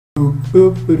What's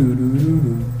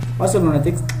up,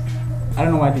 lunatics? I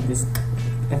don't know why I did this.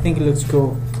 I think it looks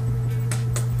cool.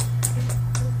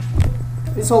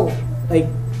 It's all like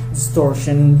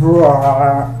distortion.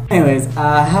 Anyways,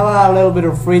 I have a little bit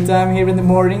of free time here in the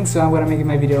morning, so I'm gonna make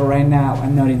my video right now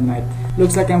and not in night.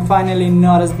 Looks like I'm finally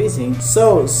not as busy.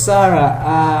 So, Sarah,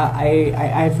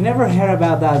 I've never heard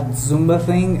about that Zumba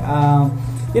thing.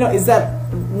 You know, is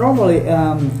that normally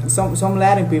some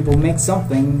Latin people make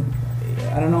something,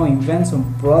 I don't know, invent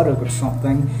some product or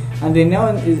something, and they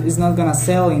know it's not gonna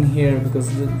sell in here because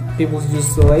the people are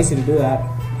just so lazy to do that,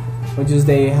 or just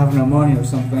they have no money or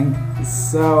something,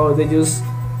 so they just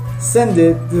send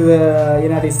it to the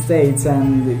United States,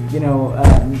 and you know,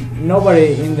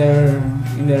 nobody in their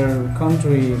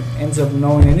country ends up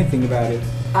knowing anything about it.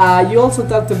 You also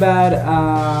talked about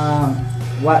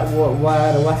what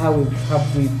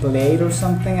have we played or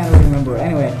something. I don't remember.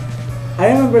 Anyway, I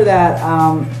remember that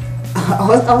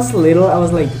I was little. I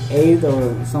was like 8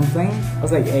 or something. I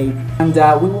was like 8, and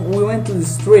we went to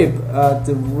this trip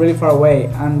to really far away,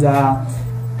 and I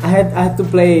had to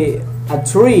play a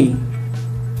tree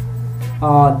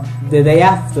the day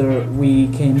after we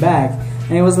came back,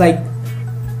 and it was like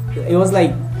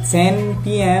 10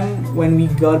 p.m. when we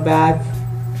got back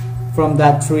from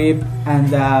that trip,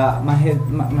 and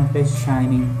my face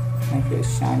shining. My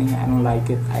face shining. I don't like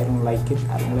it. I don't like it.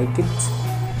 I don't like it.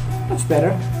 Much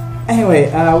better. Anyway,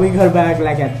 we got back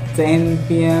like at 10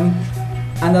 p.m.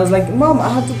 and I was like, Mom, I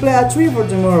have to play a tree for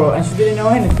tomorrow, and she didn't know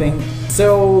anything.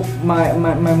 So my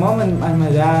mom and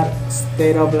my dad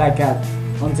stayed up like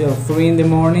until 3 in the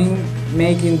morning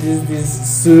making this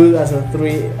suit as a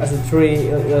tree. It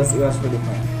was really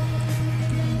fun.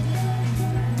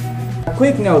 A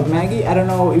quick note, Maggie, I don't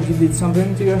know if you did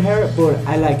something to your hair, but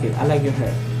I like it. I like your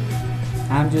hair.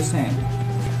 I'm just saying.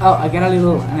 Oh, I got a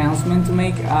little announcement to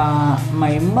make.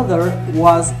 My mother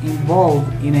was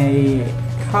involved in a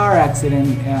car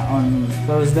accident on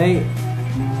Thursday,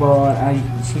 but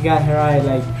she got her eye,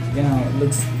 like, you know, it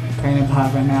looks kind of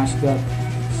bad right now. She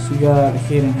got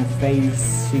hit in her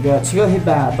face. She got hit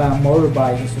by a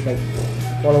motorbike, and she's like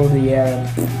all over the air.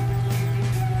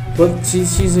 But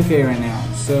she's okay right now,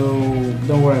 so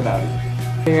don't worry about it.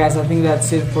 Okay, guys, I think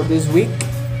that's it for this week.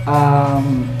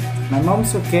 My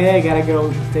mom's okay. I gotta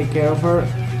go take care of her,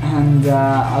 and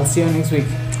I'll see you next week.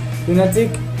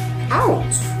 Lunatic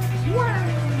out.